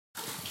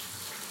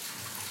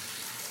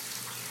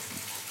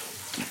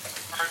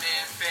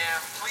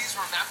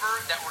always remember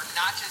that we're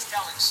not just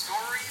telling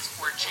stories,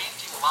 we're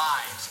changing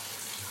lives.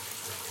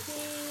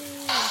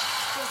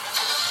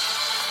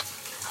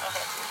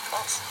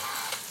 Thanks.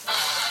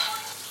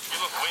 You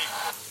look weak.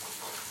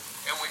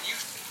 And when you...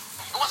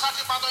 What's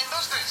happening about the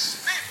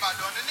industries?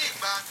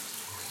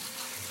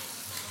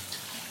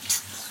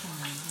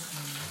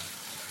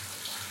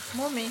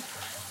 Mommy.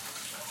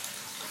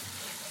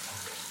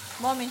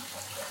 Mommy.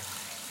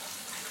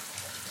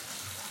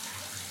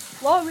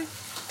 Mommy.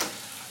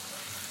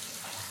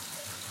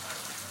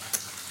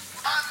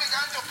 I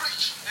began to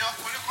preach. They are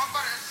fully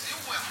conference. You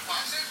were.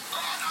 I said,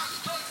 God has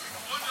told me.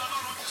 Only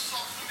alone to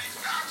solve me.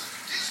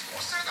 This who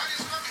said that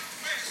is coming.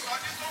 Wait, so I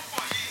didn't know.